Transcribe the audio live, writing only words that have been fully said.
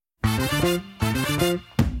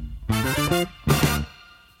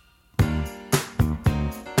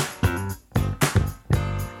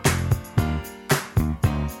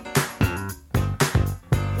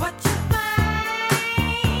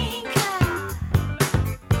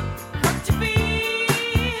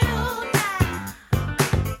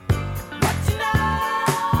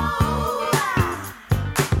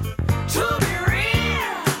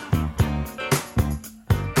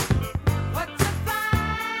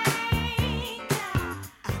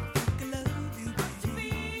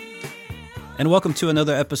And welcome to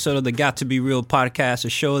another episode of the Got to Be Real podcast,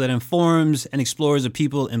 a show that informs and explores the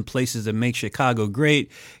people and places that make Chicago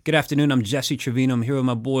great. Good afternoon. I'm Jesse Trevino. I'm here with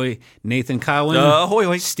my boy Nathan Cowan. Ahoy,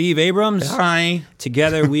 ahoy. Steve Abrams. Hi.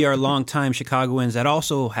 Together, we are longtime Chicagoans that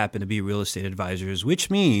also happen to be real estate advisors,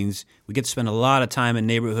 which means we get to spend a lot of time in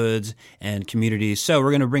neighborhoods and communities. So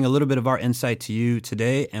we're going to bring a little bit of our insight to you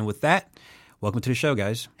today. And with that, welcome to the show,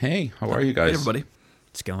 guys. Hey, how are you guys? Hey, everybody.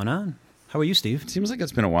 What's going on? How are you, Steve? It seems like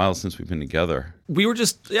it's been a while since we've been together. We were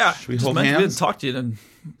just, Should we hold meant hands? to talk to you, and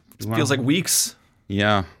it feels like weeks,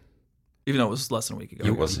 Yeah, even though it was less than a week ago.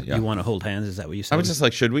 it was. Yeah. You want to hold hands? Is that what you said? I was just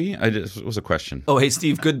like, should we? It was a question. Oh, hey,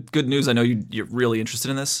 Steve, good news. I know you're really interested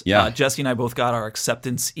in this. Yeah. Jesse and I both got our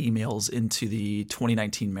acceptance emails into the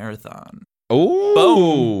 2019 marathon.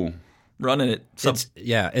 Oh, Running it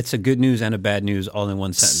it's a good news and a bad news all in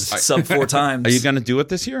one sentence. sub 4 times. are you going to do it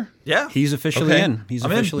this year? Yeah. He's officially Okay. in. He's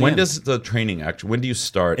I'm in. officially When in. does the training actually? When do you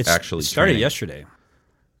start It actually? started training? yesterday.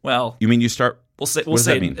 Well, You mean you start? we'll say What does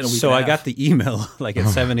that it mean? in a week. So and a I half. got the email like at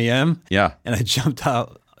 7 a.m. Yeah. and I jumped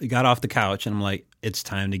out, got off the couch, and I'm like, it's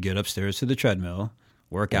time to get upstairs to the treadmill,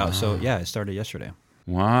 work out. So yeah, it started yesterday.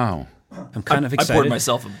 Wow. I'm kind of I excited. poured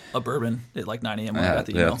myself a bourbon at like 9 a.m. when I got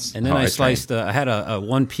the email. That's And then how I train. sliced. I had a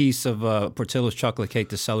one piece of Portillo's chocolate cake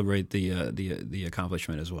to celebrate the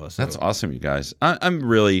accomplishment as well. So That's awesome, you guys. I'm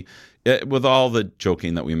really, with all the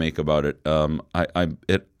joking that we make about it.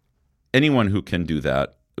 Anyone who can do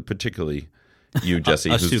that, particularly you, Jesse,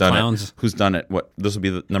 Us who's two done clowns. it. Who's done it? What? This will be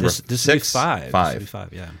the number this will be 6. five. This will be 5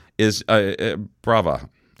 five. Yeah. is brava.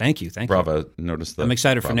 Thank you. Brava. Notice that. I'm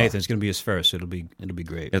excited for brava. Nathan. It's going to be his first. So it'll be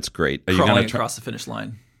great. It's great. Are you Crawling going to across the finish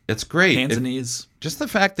line. It's great. Hands and knees. Just the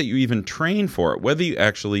fact that you even train for it, whether you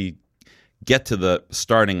actually get to the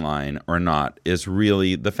starting line or not, is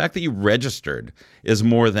really the fact that you registered is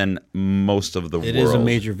more than most of the world. It is a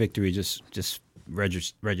major victory. Just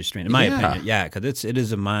registering, in my Yeah. opinion. Yeah, because it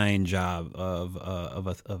is a mind job of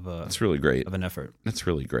It's really great. an effort. That's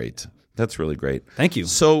really great. That's really great. Thank you.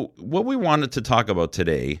 So, what we wanted to talk about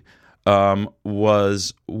today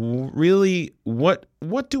was really what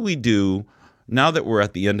do we do now that we're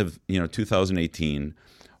at the end of 2018?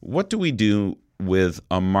 What do we do with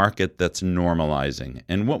a market that's normalizing?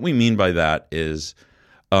 And what we mean by that is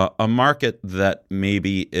a market that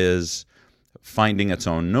maybe is finding its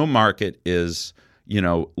own. No market is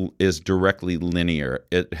directly linear.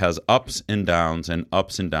 It has ups and downs and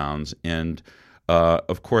ups and downs. And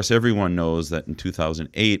of course, everyone knows that in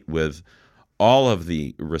 2008, with all of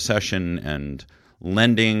the recession and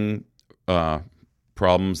lending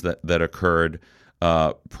problems that occurred,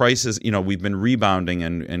 prices, we've been rebounding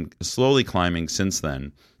and slowly climbing since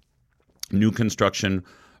then. New construction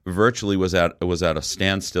virtually was at a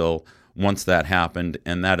standstill once that happened,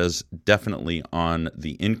 and that is definitely on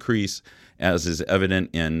the increase, as is evident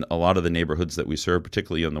in a lot of the neighborhoods that we serve,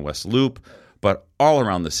 particularly in the West Loop. But all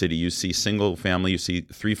around the city, you see single family, you see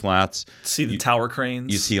 3 flats. See the tower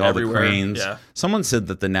cranes. You see all everywhere. the cranes. Yeah. Someone said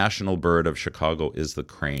that the national bird of Chicago is the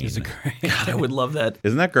crane. God, I would love that.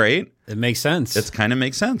 Isn't that great? It makes sense. It kind of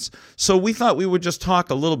makes sense. So we thought we would just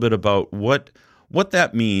talk a little bit about what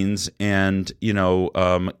that means, and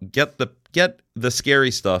get the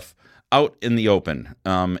scary stuff out in the open.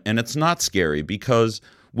 And it's not scary because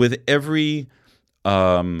with every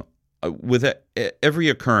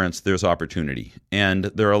occurrence, there's opportunity, and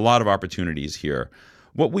there are a lot of opportunities here.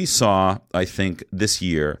 What we saw, I think, this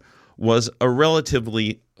year was a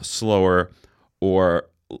relatively slower or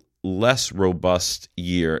less robust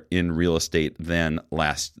year in real estate than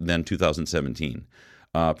 2017,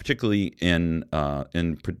 particularly in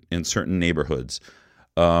certain neighborhoods.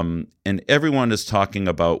 And everyone is talking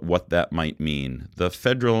about what that might mean. The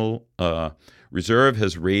Federal Reserve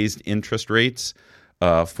has raised interest rates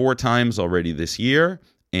 4 times already this year,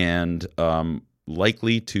 and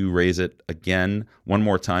likely to raise it again one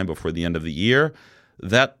more time before the end of the year.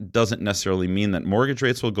 That doesn't necessarily mean that mortgage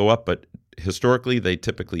rates will go up, but historically they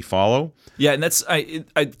typically follow. Yeah, and that's I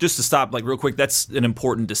just to stop real quick. That's an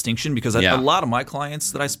important distinction because a lot of my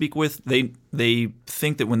clients that I speak with, they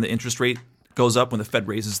think that when the interest rate goes up, when the Fed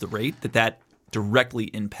raises the rate, that directly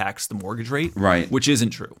impacts the mortgage rate, Right. Which isn't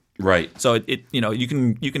true. Right. So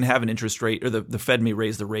you can have an interest rate, or the Fed may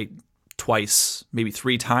raise the rate twice, maybe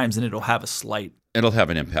 3 times, and it'll have a slight. It'll have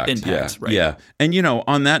an impact. Yeah. Right. Yeah. And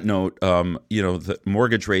on that note, the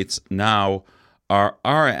mortgage rates now are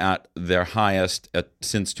at their highest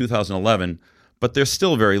since 2011, but they're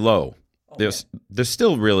still very low. They're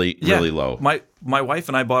still really low. My wife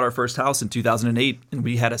and I bought our first house in 2008, and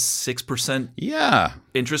we had a 6%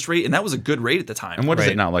 interest rate, and that was a good rate at the time. And what is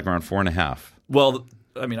it now? Like around 4.5? Well,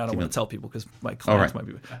 I mean, I don't want to tell people because my clients might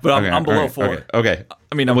be, but I'm below 4. Okay.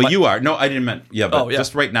 I mean, you are. No, I didn't mean. Yeah, but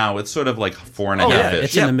just right now, it's sort of like 4.5.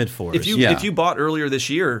 It's in the mid 4s. If you bought earlier this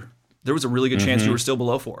year, there was a really good chance you were still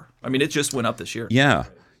below 4. I mean, it just went up this year. Yeah.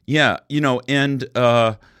 And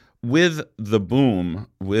with the boom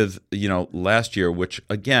with last year, which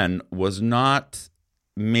again was not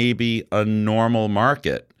maybe a normal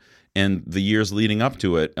market, and the years leading up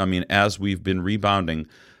to it. I mean, as we've been rebounding.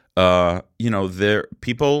 There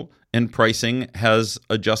people and pricing has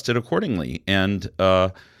adjusted accordingly, and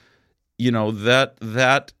that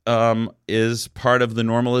is part of the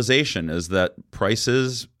normalization. Is that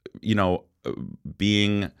prices,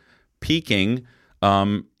 peaking,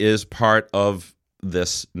 is part of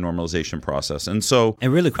this normalization process, and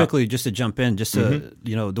really quickly, just to jump in, just to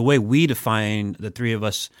the way we define, the three of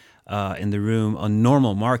us in the room, a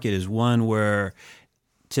normal market is one where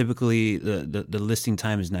typically the listing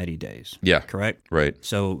time is 90 days. Yeah. Correct? Right.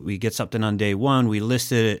 So we get something on day one, we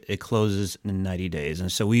list it, it closes in 90 days. And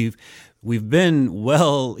so we've been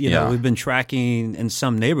we've been tracking in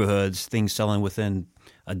some neighborhoods things selling within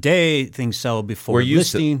a day, things sell before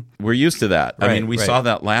listing. We're used to that. Right, I mean, we saw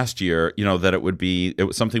that last year, that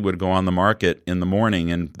something would go on the market in the morning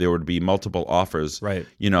and there would be multiple offers, right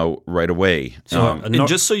away. So, and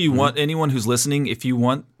just so you want anyone who's listening, if you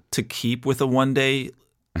want to keep with a 1-day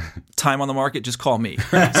time on the market, just call me.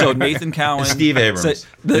 So Nathan Cowan, Steve Abrams.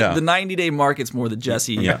 The 90-day market's more the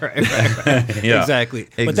Jesse. Yeah. Exactly.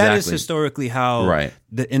 But that is historically how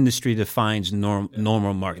the industry defines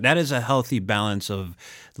normal market. That is a healthy balance of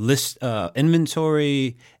list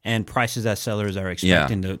inventory and prices that sellers are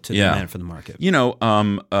expecting to demand for the market.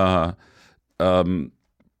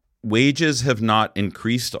 Wages have not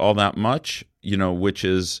increased all that much, which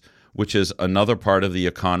is another part of the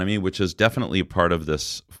economy, which is definitely a part of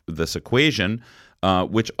this equation,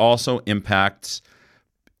 which also impacts,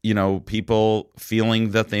 people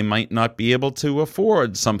feeling that they might not be able to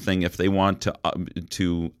afford something if they want to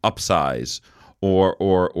upsize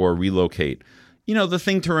or relocate. The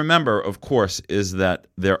thing to remember, of course, is that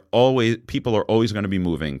people are always going to be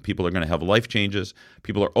moving. People are going to have life changes.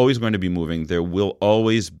 People are always going to be moving. There will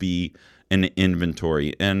always be an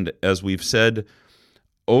inventory, and as we've said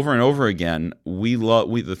over and over again, we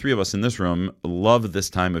the three of us in this room love this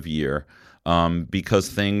time of year because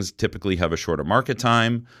things typically have a shorter market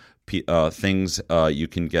time. You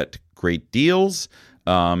can get great deals,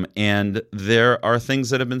 and there are things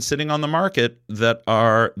that have been sitting on the market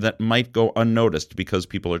that might go unnoticed because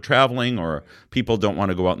people are traveling or people don't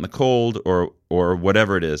want to go out in the cold or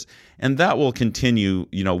whatever it is, and that will continue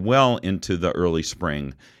well into the early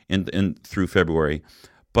spring and through February.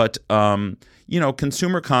 But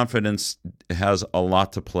consumer confidence has a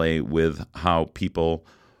lot to play with how people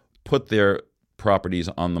put their properties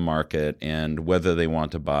on the market and whether they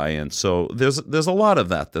want to buy. And so there's a lot of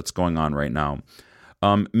that's going on right now.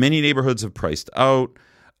 Many neighborhoods have priced out.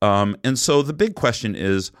 And so the big question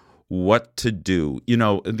is what to do.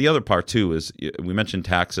 The other part, too, is we mentioned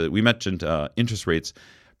taxes. We mentioned interest rates.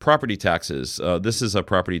 Property taxes. This is a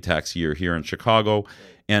property tax year here in Chicago.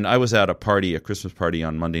 And I was at a Christmas party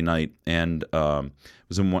on Monday night, and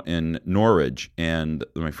was in Norridge. And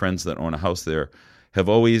my friends that own a house there have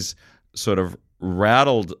always sort of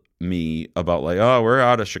rattled me about we're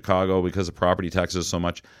out of Chicago because of property taxes so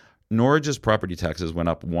much. Norridge's property taxes went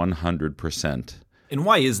up 100%. And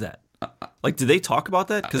why is that? Do they talk about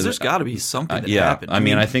that? Because there's got to be something that happened. I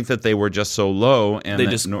mean, I think that they were just so low, and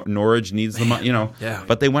Norridge needs the money. Yeah.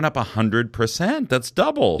 But they went up 100%. That's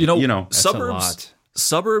double. That's suburbs. A lot.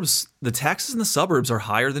 Suburbs, the taxes in the suburbs are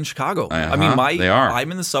higher than Chicago. Uh-huh, I mean, they are. I'm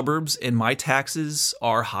in the suburbs, and my taxes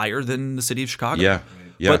are higher than the city of Chicago.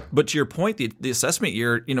 Yeah. But to your point, the assessment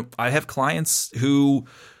year, I have clients who,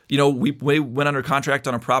 we went under contract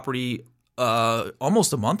on a property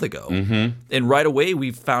almost a month ago, and right away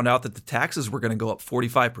we found out that the taxes were going to go up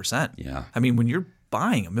 45%. Yeah. I mean, when you're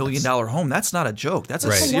buying $1 million home, that's not a joke. That's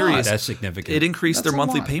a serious. That's significant. It increased their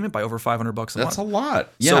monthly payment by over $500 a month. That's a lot.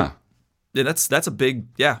 Yeah. So, that's a big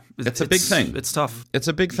It's a big thing. It's tough. It's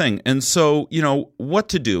a big thing, and so what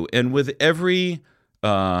to do? And with every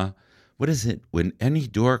what is it? When any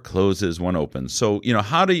door closes, one opens. So,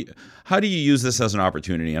 how do you use this as an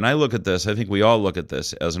opportunity? And I look at this, I think we all look at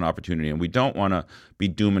this as an opportunity, and we don't want to be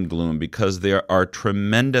doom and gloom because there are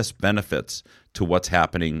tremendous benefits to what's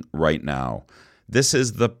happening right now. This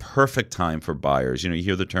is the perfect time for buyers. You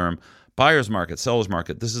hear the term buyer's market, seller's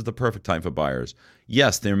market. This is the perfect time for buyers.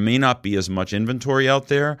 Yes, there may not be as much inventory out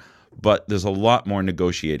there, but there's a lot more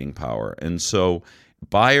negotiating power. And so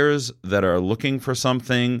buyers that are looking for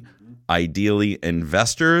something, ideally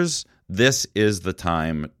investors, this is the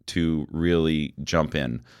time to really jump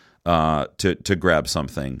in, to grab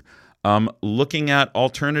something. Looking at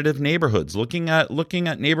alternative neighborhoods, looking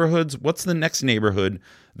at neighborhoods. What's the next neighborhood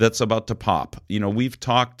that's about to pop? We've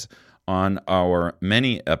talked on our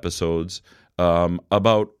many episodes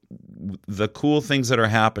about the cool things that are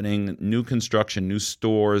happening: new construction, new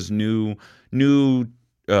stores, new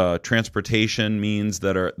transportation means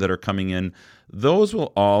that are coming in. Those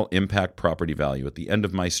will all impact property value. At the end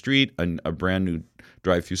of my street, a brand new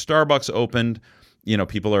drive-through Starbucks opened.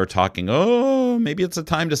 People are talking, oh, maybe it's a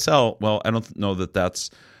time to sell. Well, I don't know that that's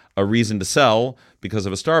a reason to sell because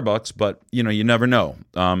of a Starbucks, but you never know.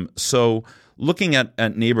 So looking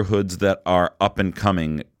at neighborhoods that are up and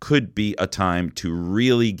coming could be a time to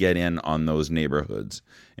really get in on those neighborhoods.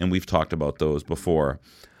 And we've talked about those before.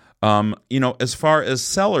 As far as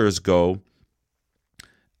sellers go,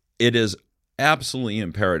 it is absolutely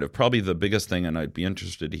imperative. Probably the biggest thing, and I'd be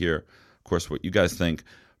interested to hear, of course, what you guys think: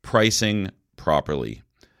 pricing properly,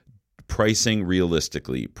 pricing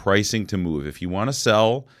realistically, pricing to move. If you want to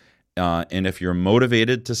sell, and if you're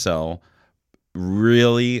motivated to sell,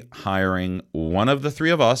 really hiring one of the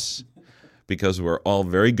three of us, because we're all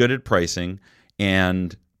very good at pricing,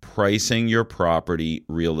 and pricing your property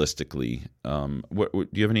realistically. Do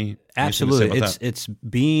you have any? Absolutely, it's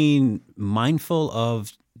being mindful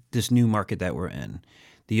of this new market that we're in.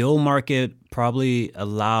 The old market probably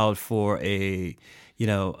allowed for a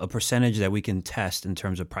percentage that we can test in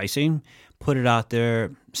terms of pricing. Put it out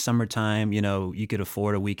there. Summertime, you could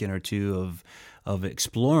afford a weekend or two of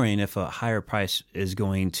exploring if a higher price is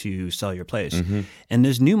going to sell your place. Mm-hmm. And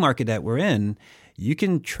this new market that we're in, you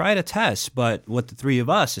can try to test, but what the three of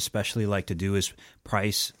us especially like to do is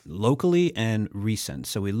price locally and recent.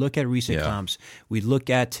 So we look at recent comps, we look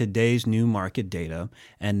at today's new market data,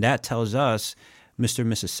 and that tells us, Mr.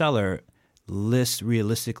 and Mrs. Seller, list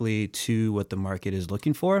realistically to what the market is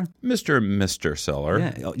looking for. Mr. Seller.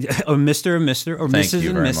 Yeah. Or Mr. or Mrs.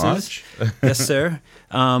 and Mrs. Yes, sir.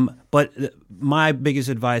 But my biggest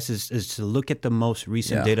advice is to look at the most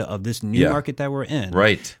recent data of this new market that we're in.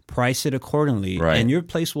 Right. Price it accordingly. Right. And your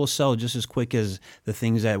place will sell just as quick as the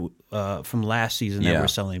things that from last season that we're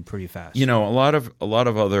selling pretty fast. A lot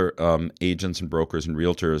of other agents and brokers and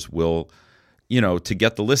realtors will, to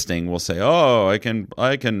get the listing, we'll say, oh, I can,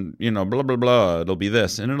 blah, blah, blah. It'll be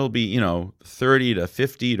this. And it'll be, $30,000 to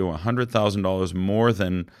 $50,000 to $100,000 more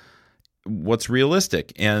than what's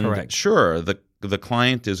realistic. And correct. Sure, the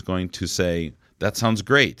client is going to say, that sounds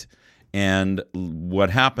great. And what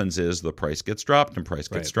happens is the price gets dropped and price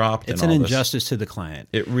gets dropped. It's and an all injustice to the client.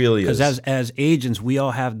 It really is. Because as agents, we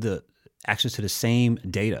all have the access to the same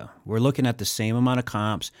data. We're looking at the same amount of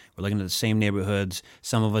comps. We're looking at the same neighborhoods.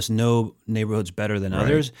 Some of us know neighborhoods better than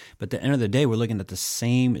others. But at the end of the day, we're looking at the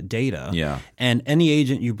same data. Yeah. And any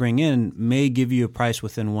agent you bring in may give you a price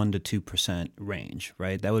within 1% to 2% range,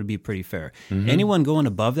 right? That would be pretty fair. Mm-hmm. Anyone going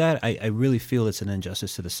above that, I really feel it's an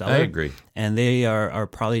injustice to the seller. I agree. And they are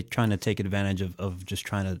probably trying to take advantage of just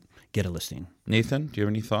trying to get a listing. Nathan, do you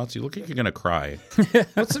have any thoughts? You look like you're going to cry.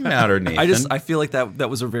 What's the matter, Nathan? I feel like that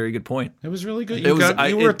was a very good point. It was really good. You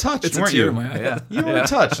were touched, weren't you? You were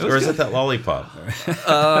touched, or is it that lollipop?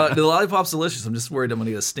 The lollipop's delicious. I'm just worried I'm going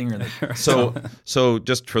to get a stinger in there. So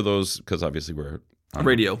just for those, because obviously we're on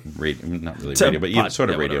radio, not really radio, but sort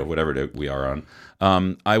of radio, whatever we are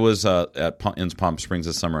on. I was in Palm Springs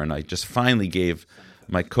this summer, and I just finally gave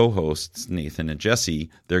my co-hosts Nathan and Jesse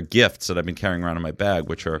their gifts that I've been carrying around in my bag,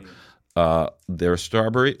 which are their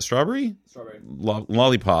strawberry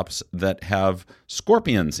lollipops that have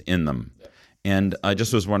scorpions in them. And I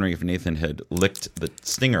just was wondering if Nathan had licked the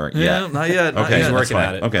stinger yet. Yeah, not yet. Okay, he's working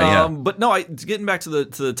at it. Okay, yeah. But no, getting back to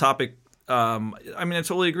the topic. I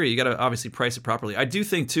totally agree. You got to obviously price it properly. I do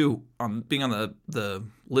think too, being on the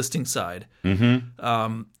listing side,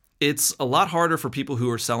 it's a lot harder for people who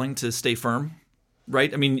are selling to stay firm.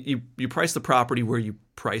 Right? I mean, you price the property where you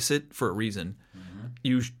price it for a reason.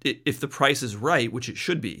 If the price is right, which it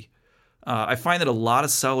should be, I find that a lot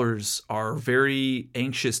of sellers are very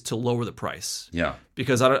anxious to lower the price. Yeah.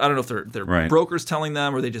 Because I don't know if they're brokers telling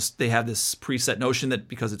them, or they have this preset notion that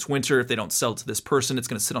because it's winter, if they don't sell to this person, it's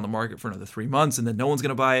going to sit on the market for another 3 months and then no one's going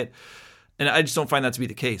to buy it. And I just don't find that to be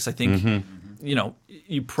the case. I think,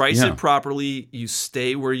 you price it properly, you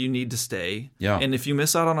stay where you need to stay. Yeah. And if you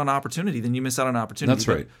miss out on an opportunity, then you miss out on an opportunity. That's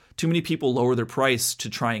But right. too many people lower their price to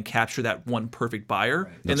try and capture that one perfect buyer,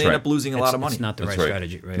 and That's they end right. up losing a lot of money. It's not the right That's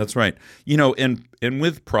strategy, right? That's right. And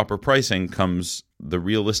with proper pricing comes the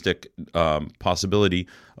realistic possibility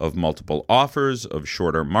of multiple offers, of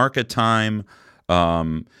shorter market time,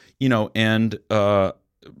 and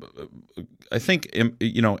I think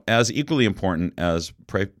as equally important as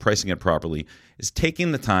pricing it properly is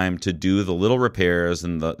taking the time to do the little repairs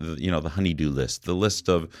and the honey-do list, the list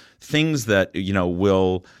of things that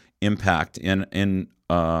will impact. In an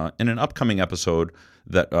upcoming episode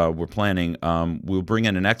that we're planning, we'll bring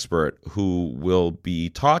in an expert who will be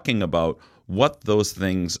talking about what those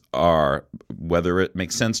things are, whether it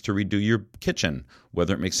makes sense to redo your kitchen,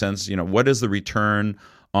 whether it makes sense, what is the return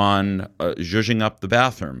on zhuzhing up the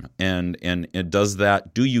bathroom, and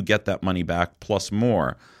do you get that money back plus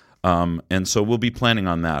more? And so we'll be planning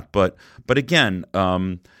on that. But again,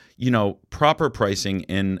 proper pricing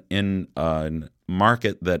in a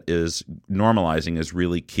market that is normalizing is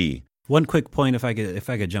really key. One quick point, if I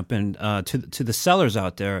could jump in, to the sellers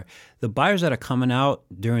out there, the buyers that are coming out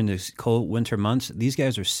during these cold winter months, these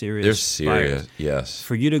guys are serious. They're serious, buyers. yes.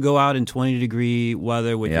 For you to go out in 20-degree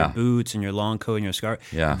weather with Yeah. your boots and your long coat and your scarf,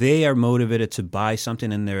 Yeah. they are motivated to buy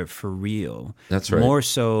something in there for real. That's right. More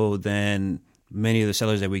so than many of the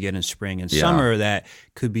sellers that we get in spring and Yeah. summer that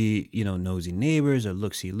could be, nosy neighbors or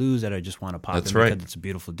look-see-loos that just want to pop That's in right. because it's a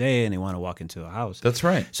beautiful day and they want to walk into a house. That's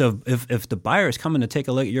right. So if the buyer is coming to take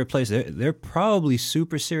a look at your place, they're probably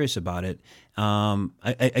super serious about it.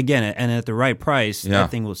 Again, and at the right price, Yeah.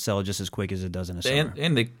 that thing will sell just as quick as it does in the summer.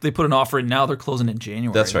 And they put an offer in now. They're closing in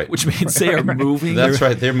January. That's right. Which means they are moving. That's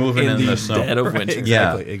right. They're moving in the snow. dead of winter.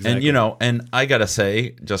 Exactly, exactly. And and I gotta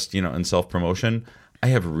say, just in self-promotion, I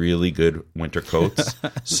have really good winter coats.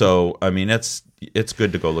 So I mean, it's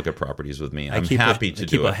good to go look at properties with me. I'm happy to I keep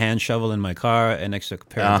do a it. hand shovel in my car and next to a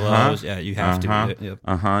pair of gloves. Yeah, you have to. Yep.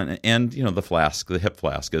 And the flask, the hip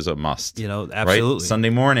flask, is a must. Absolutely. Right? Sunday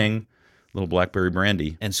morning, little blackberry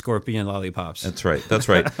brandy. And scorpion lollipops. That's right. That's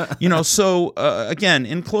right. So again,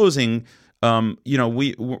 in closing,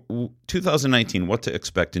 2019, what to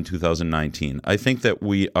expect in 2019? I think that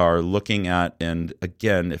we are looking at, and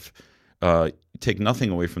again, if take nothing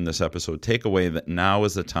away from this episode, take away that now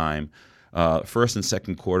is the time. First and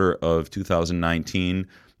second quarter of 2019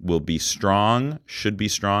 will be strong, should be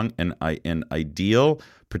strong, and ideal.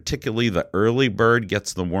 Particularly the early bird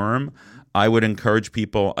gets the worm. I would encourage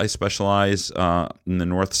people. I specialize in the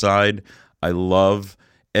north side. I love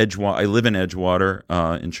Edgewater. I live in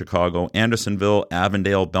Edgewater in Chicago, Andersonville,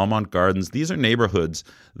 Avondale, Belmont Gardens. These are neighborhoods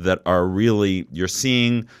that are really, you're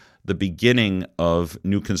seeing the beginning of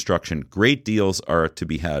new construction. Great deals are to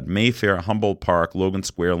be had. Mayfair, Humboldt Park, Logan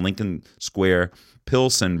Square, Lincoln Square,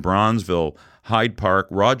 Pilsen, Bronzeville, Hyde Park,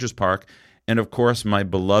 Rogers Park, and of course my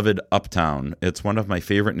beloved Uptown. It's one of my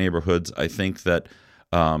favorite neighborhoods. I think that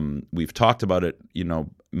we've talked about it,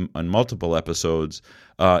 on multiple episodes.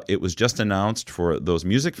 It was just announced for those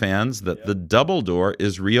music fans that the Double Door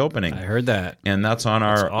is reopening. I heard that. And that's on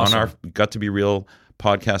our Got to Be Real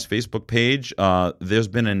podcast Facebook page. There's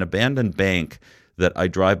been an abandoned bank that I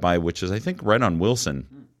drive by, which is I think right on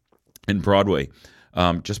Wilson in Broadway,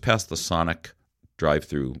 just past the Sonic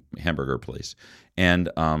drive-through hamburger place. And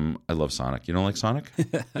I love Sonic. You don't like Sonic?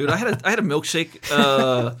 Dude, I had a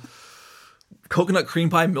milkshake, coconut cream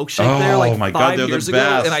pie milkshake there like my 5 God, they're the years ago,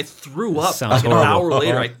 best. and I threw up Sounds an horrible. hour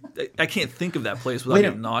later. I can't think of that place without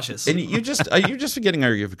getting nauseous. And you're just forgetting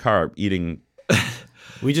out of your car eating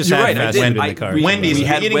We just You're had right, I fast did. food in I- the car. we- Wendy's. we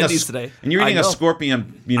had You're eating Wendy's today. and you're eating I a know.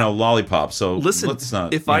 scorpion, lollipop. So Listen, let's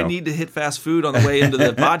not. if I need to hit fast food on the way into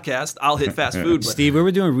the podcast, I'll hit fast food. But Steve, we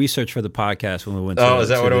were doing research for the podcast when we went to Oh, is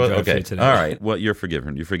that to what the it was? drive-thru Okay. today. All right. Well, you're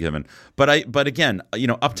forgiven. You're forgiven. But again,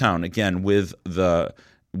 Uptown again with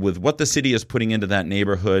what the city is putting into that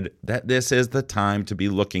neighborhood, that this is the time to be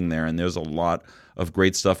looking there. And there's a lot of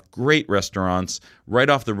great stuff, great restaurants right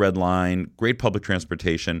off the Red Line, great public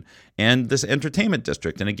transportation, and this entertainment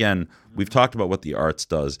district. And again, we've talked about what the arts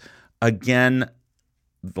does. Again,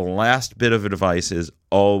 the last bit of advice is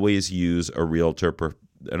always use a realtor,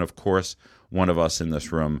 and of course, one of us in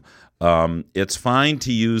this room. It's fine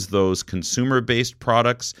to use those consumer-based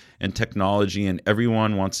products and technology, and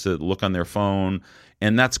everyone wants to look on their phone,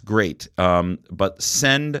 and that's great. But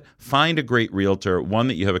find a great realtor, one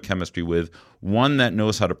that you have a chemistry with, one that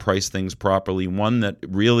knows how to price things properly, one that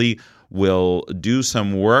really will do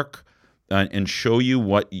some work and show you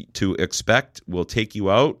what to expect, will take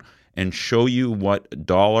you out and show you what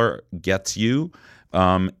dollar gets you.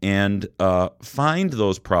 and find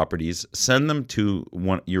those properties, send them to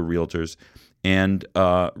your realtors, and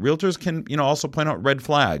realtors can also point out red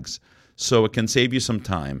flags, so it can save you some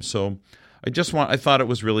time. So I thought it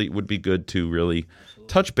would be good to really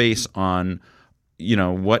touch base on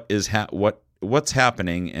what's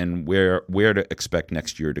happening and where to expect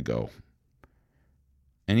next year to go.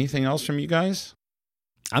 Anything else from you guys?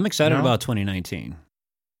 I'm excited about 2019.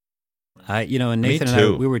 And Nathan and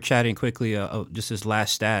I, we were chatting quickly, just this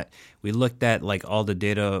last stat. We looked at like all the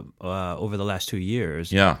data over the last 2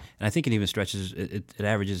 years. Yeah. And I think it even stretches, it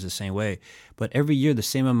averages the same way. But every year, the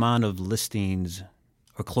same amount of listings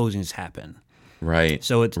or closings happen. Right.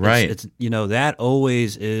 So it's that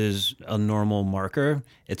always is a normal marker.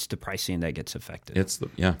 It's the pricing that gets affected.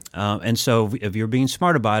 And so if you're being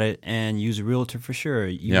smart about it and use a realtor for sure,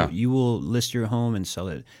 you will list your home and sell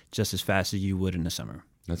it just as fast as you would in the summer.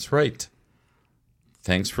 That's right.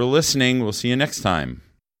 Thanks for listening. We'll see you next time.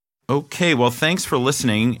 Okay, well, thanks for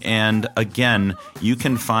listening. And again, you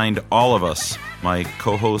can find all of us, my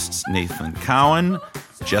co-hosts Nathan Cowan,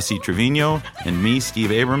 Jesse Trevino, and me,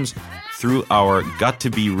 Steve Abrams, through our Got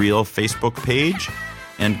to Be Real Facebook page.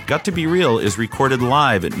 And Got to Be Real is recorded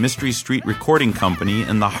live at Mystery Street Recording Company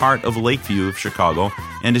in the heart of Lakeview of Chicago,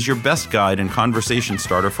 and is your best guide and conversation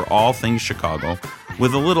starter for all things Chicago,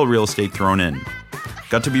 with a little real estate thrown in.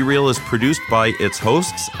 Got to Be Real is produced by its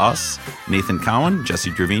hosts, us, Nathan Cowan,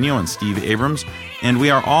 Jesse Trevino, and Steve Abrams, and we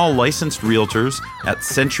are all licensed realtors at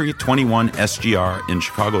Century 21 SGR in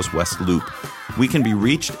Chicago's West Loop. We can be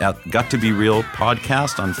reached at Got to Be Real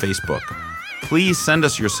Podcast on Facebook. Please send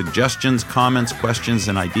us your suggestions, comments, questions,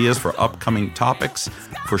 and ideas for upcoming topics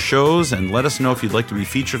for shows, and let us know if you'd like to be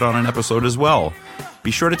featured on an episode as well.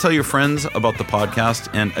 Be sure to tell your friends about the podcast,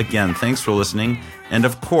 and again, thanks for listening. And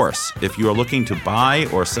of course, if you are looking to buy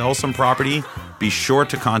or sell some property, be sure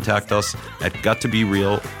to contact us at Got to Be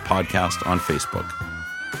Real Podcast on Facebook.